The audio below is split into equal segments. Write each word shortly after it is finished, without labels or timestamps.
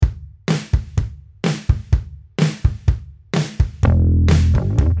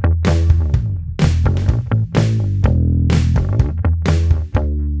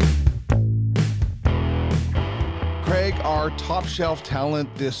top shelf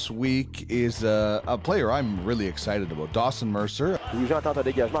talent this week is a player I'm really excited about, Dawson Mercer. Louis-Jean tente un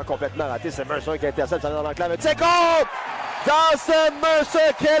dégagement complètement raté. C'est Mercer qui intercepte, ça dans l'enclave. C'est goal! Dawson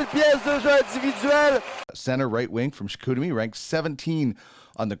Mercer, quelle pièce de jeu individuelle! Center right wing from Chicoutimi, ranked 17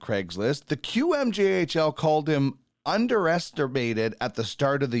 on the Craigslist. The QMJHL called him underestimated at the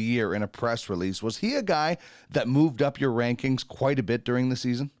start of the year in a press release. Was he a guy that moved up your rankings quite a bit during the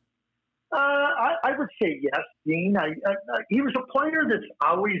season? I would say yes, Dean. He was a player that's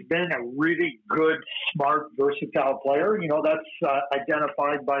always been a really good, smart, versatile player. You know, that's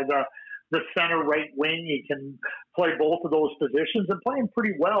identified by the center right wing. He can play both of those positions and play them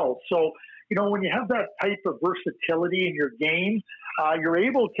pretty well. So, you know, when you have that type of versatility in your game, you're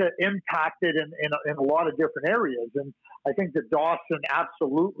able to impact it in a lot of different areas. And I think that Dawson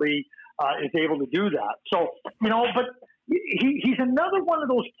absolutely is able to do that. So, you know, but he's another one of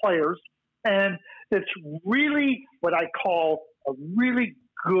those players, and it's really what I call a really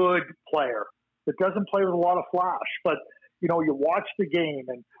good player that doesn't play with a lot of flash. But, you know, you watch the game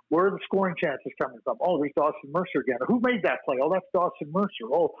and where are the scoring chances coming from? Oh, there's Dawson Mercer again. Who made that play? Oh, that's Dawson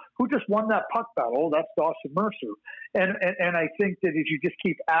Mercer. Oh, who just won that puck battle? Oh, that's Dawson Mercer. And I think that as you just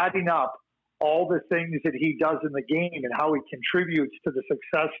keep adding up all the things that he does in the game and how he contributes to the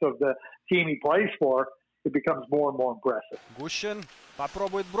success of the team he plays for, it becomes more and more impressive. Гущин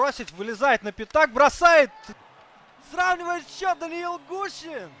попробует бросить, вылезает на пятак, бросает. Сравнивает счет Даниил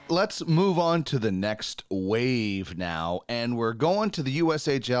Гущин. Let's move on to the next wave now, and we're going to the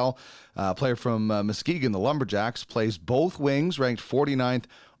USHL. Player from Muskegon, the Lumberjacks, plays both wings, ranked 49th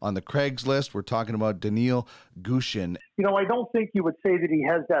on the Craigslist. We're talking about Danil Gushin. You know, I don't think you would say that he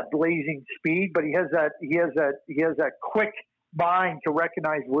has that blazing speed, but he has that quick mind to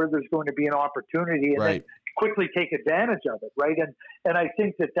recognize where there's going to be an opportunity and then quickly take advantage of it, right? And I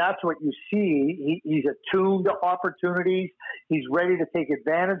think that that's what you see. He's attuned to opportunities. He's ready to take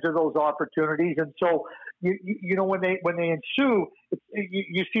advantage of those opportunities. And so, you know, when they ensue,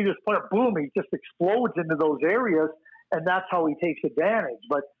 you see this player, boom, he just explodes into those areas, and that's how he takes advantage.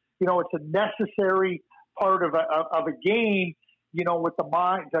 But, you know, it's a necessary part of a game, you know, with the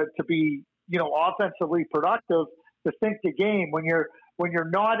mind to be, you know, offensively productive, to think the game when you're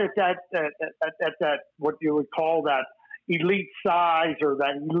not at that what you would call that elite size or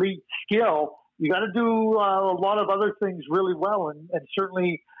that elite skill. You got to do a lot of other things really well, and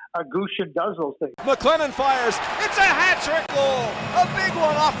certainly Gushin does those things. McLennan fires. It's a hat-trick goal. A big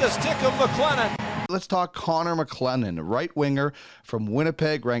one off the stick of McLennan. Let's talk Connor McLennan, right winger from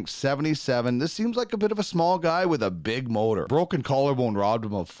Winnipeg, ranked 77. This seems like a bit of a small guy with a big motor. Broken collarbone robbed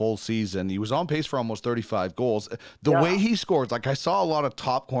him of full season. He was on pace for almost 35 goals. The way he scores, like I saw a lot of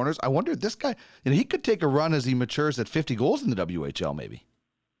top corners. I wonder, this guy, you know, he could take a run as he matures at 50 goals in the WHL maybe.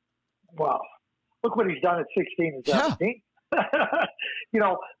 Wow. Look what he's done at 16 and 17. You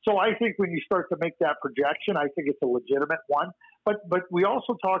know, so I think when you start to make that projection, I think it's a legitimate one. But we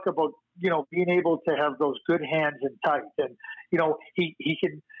also talk about, you know, being able to have those good hands and tight. And, you know, he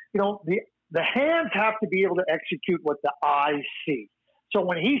can, you know, the hands have to be able to execute what the eyes see. So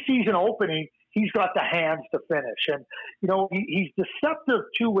when he sees an opening, he's got the hands to finish. And, you know, he's deceptive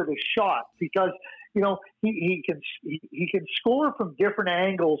too with his shot because, you know, he can score from different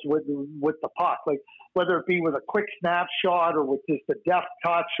angles with the puck, like whether it be with a quick snapshot or with just a deft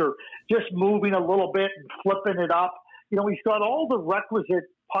touch or just moving a little bit and flipping it up. You know, he's got all the requisite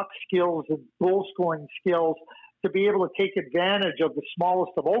puck skills and goal scoring skills to be able to take advantage of the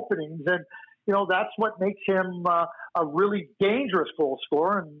smallest of openings. And, you know, that's what makes him a really dangerous goal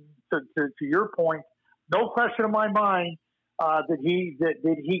scorer. And to your point, no question in my mind that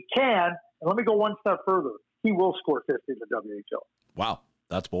he can. And let me go one step further. He will score 50 in the WHL. Wow,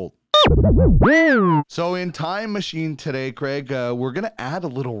 that's bold. So in Time Machine today, Craig, we're going to add a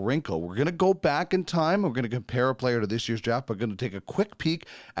little wrinkle. We're going to go back in time. We're going to compare a player to this year's draft. We're going to take a quick peek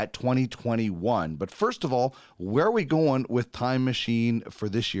at 2021. But first of all, where are we going with Time Machine for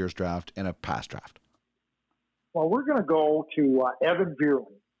this year's draft and a past draft? Well, we're going to go to Evan Vierling.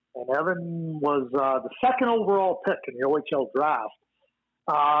 And Evan was the second overall pick in the OHL draft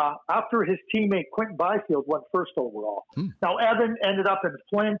after his teammate Quentin Byfield went first overall. Now, Evan ended up in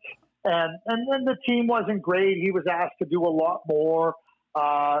Flint. And then the team wasn't great. He was asked to do a lot more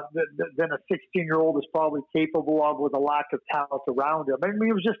than a 16-year-old is probably capable of with a lack of talent around him. I mean,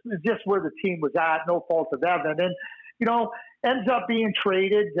 it was just where the team was at, no fault of Evan. And, you know, ends up being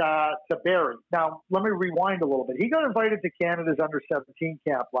traded to Barrie. Now, let me rewind a little bit. He got invited to Canada's under-17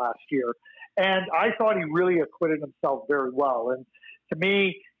 camp last year, and I thought he really acquitted himself very well. And to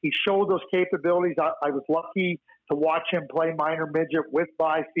me, he showed those capabilities. I was lucky to watch him play minor midget with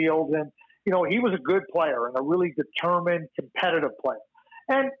Byfield, he was a good player and a really determined, competitive player.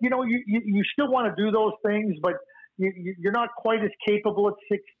 And, you still want to do those things, but you're not quite as capable at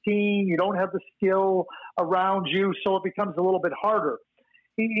 16. You don't have the skill around you, so it becomes a little bit harder.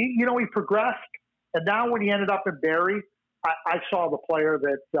 He progressed, and now when he ended up in Barrie, I saw the player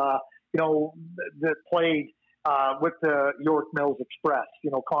that played with the York Mills Express.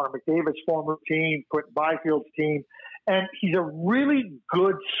 Connor McDavid's former team, Quinton Byfield's team, and he's a really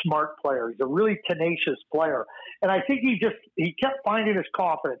good, smart player. He's a really tenacious player, and I think he kept finding his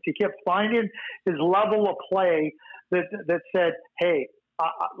confidence. He kept finding his level of play that said, "Hey,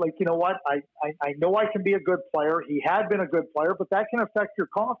 you know what? I know I can be a good player." He had been a good player, but that can affect your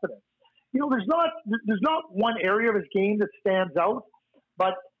confidence. There's not one area of his game that stands out,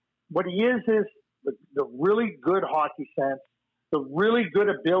 but what he is the really good hockey sense, the really good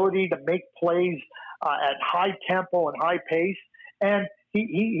ability to make plays at high tempo and high pace, and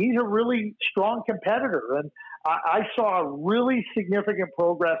he's a really strong competitor. And I saw a really significant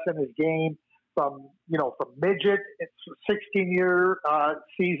progress in his game from midget, 16-year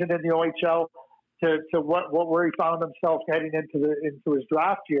season in the OHL to where he found himself heading into his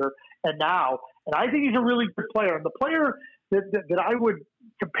draft year, and now. And I think he's a really good player. And the player that I would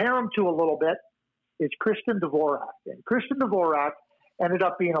compare him to a little bit is Christian Dvorak. And Christian Dvorak ended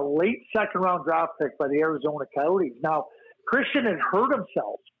up being a late second-round draft pick by the Arizona Coyotes. Now, Christian had hurt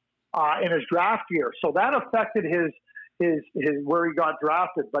himself in his draft year, so that affected his where he got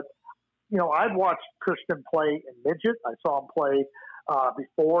drafted. But I'd watched Christian play in midget. I saw him play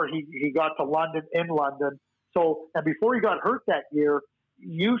before he got to London in London. So, and before he got hurt that year,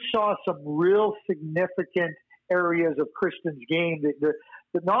 you saw some real significant areas of Christian's game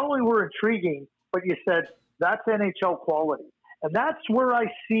that not only were intriguing, but you said, that's NHL quality. And that's where I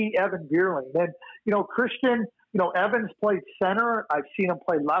see Evan Bierling. And, Christian, Evans played center. I've seen him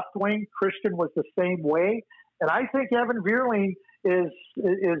play left wing. Christian was the same way. And I think Evan Bierling is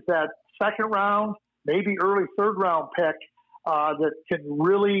that second round, maybe early third round pick that can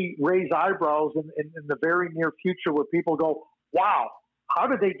really raise eyebrows in the very near future where people go, wow, how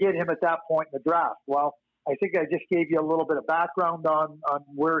did they get him at that point in the draft? Well, I think I just gave you a little bit of background on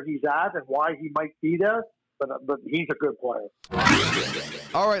where he's at and why he might be there, but he's a good player.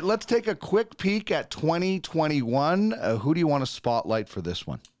 All right, let's take a quick peek at 2021. Who do you want to spotlight for this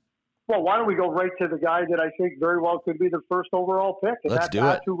one? Well, why don't we go right to the guy that I think very well could be the first overall pick, and let's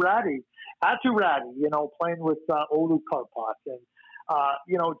that's do it. Aatu Räty, playing with Oulu Karpat. And,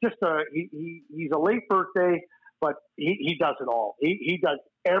 he's a late birthday, but he does it all. He does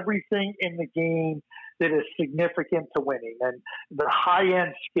everything in the game that is significant to winning, and the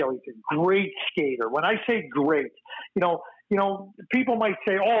high-end skill. He's a great skater. When I say great, people might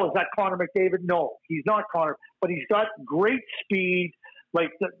say, "Oh, is that Connor McDavid?" No, he's not Connor, but he's got great speed. Like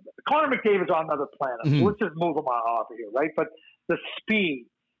Connor McDavid's on another planet. Mm-hmm. So let's just move him off of here, right? But the speed,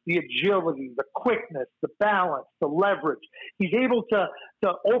 the agility, the quickness, the balance, the leverage. He's able to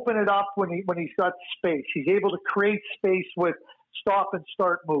open it up when he's got space. He's able to create space with stop and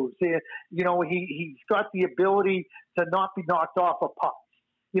start moves. He's got the ability to not be knocked off a puck.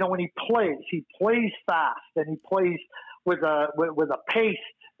 When he plays fast, and he plays with a pace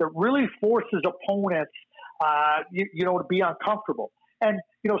that really forces opponents, to be uncomfortable. And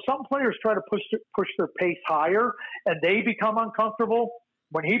some players try to push their pace higher, and they become uncomfortable.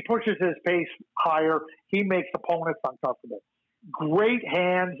 When he pushes his pace higher, he makes opponents uncomfortable. Great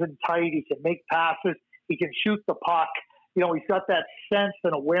hands and tight. He can make passes. He can shoot the puck. He's got that sense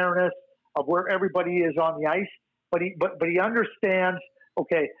and awareness of where everybody is on the ice. But he understands,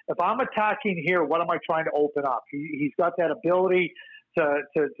 okay, if I'm attacking here, what am I trying to open up? He's got that ability to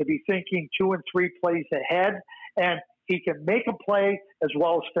be thinking 2 and 3 plays ahead, and he can make a play as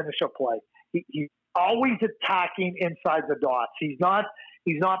well as finish a play. He's always attacking inside the dots. He's not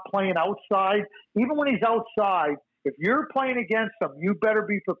playing outside. Even when he's outside, if you're playing against him, you better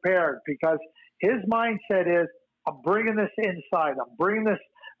be prepared, because his mindset is, I'm bringing this inside. I'm bringing this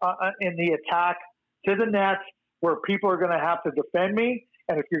in the attack to the net where people are going to have to defend me.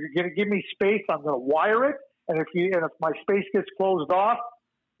 And if you're going to give me space, I'm going to wire it. And if my space gets closed off,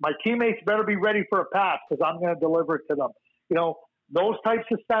 my teammates better be ready for a pass, because I'm going to deliver it to them. Those types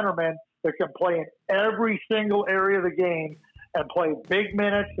of centermen that can play in every single area of the game and play big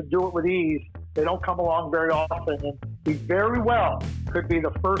minutes and do it with ease, they don't come along very often. And he very well could be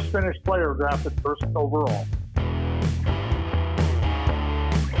the first Finnish player drafted first overall.